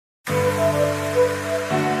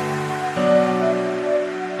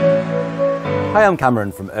Hi, I'm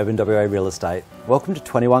Cameron from Urban WA Real Estate. Welcome to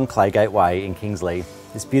 21 Claygate Way in Kingsley.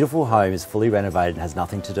 This beautiful home is fully renovated and has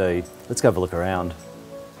nothing to do. Let's go have a look around.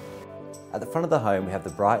 At the front of the home we have the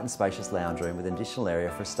bright and spacious lounge room with an additional area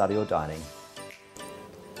for a study or dining.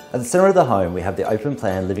 At the centre of the home we have the open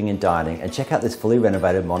plan living and dining, and check out this fully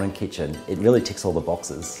renovated modern kitchen. It really ticks all the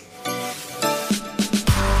boxes.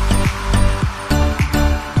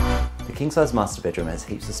 The king-size master bedroom has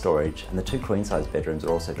heaps of storage, and the two queen-size bedrooms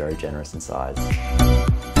are also very generous in size.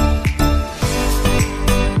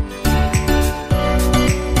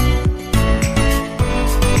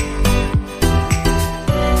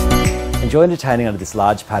 Enjoy entertaining under this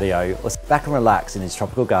large patio, or sit back and relax in these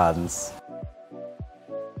tropical gardens.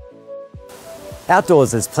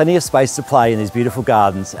 Outdoors, there's plenty of space to play in these beautiful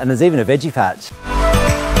gardens, and there's even a veggie patch.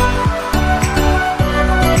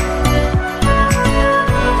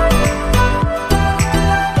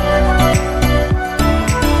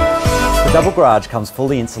 The double garage comes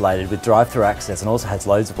fully insulated with drive-through access and also has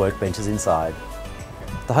loads of workbenches inside.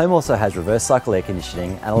 The home also has reverse cycle air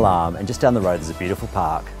conditioning, an alarm, and just down the road is a beautiful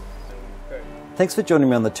park. Thanks for joining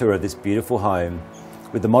me on the tour of this beautiful home.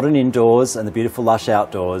 With the modern indoors and the beautiful lush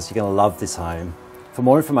outdoors, you're going to love this home. For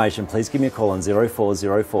more information, please give me a call on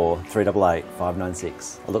 0404 388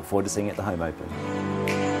 596. I look forward to seeing you at the home open.